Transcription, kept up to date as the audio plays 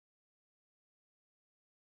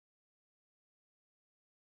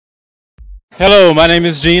Hello, my name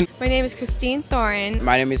is Jean. My name is Christine Thorin.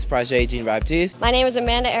 My name is Prajay Jean Baptiste. My name is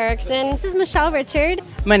Amanda Erickson. This is Michelle Richard.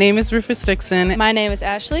 My name is Rufus Dixon. My name is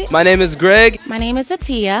Ashley. My name is Greg. My name is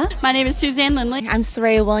Atia. My name is Suzanne Lindley. I'm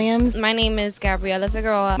Soraya Williams. My name is Gabriela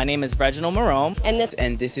Figueroa. My name is Reginald Marone. And this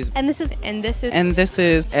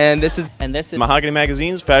is Mahogany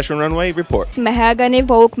Magazine's Fashion Runway Report. Mahogany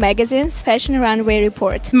Vogue Magazine's Fashion Runway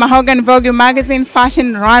Report. Mahogany Vogue Magazine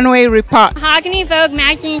Fashion Runway Report. Mahogany Vogue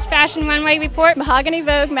Magazine's Fashion Runway Report. Mahogany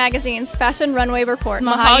Vogue Magazine's Fashion Runway Report.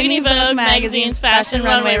 Mahogany Vogue Magazine's Fashion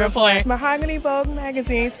Runway Report. Mahogany Vogue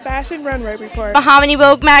Magazine's Fashion Runway Report. Mahogany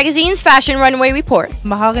Vogue Magazine's Fashion Runway Report.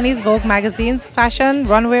 Mahogany's Vogue Magazine's Fashion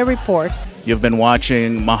Runway Report. You've been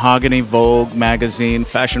watching Mahogany Vogue Magazine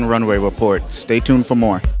Fashion Runway Report. Stay tuned for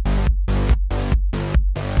more.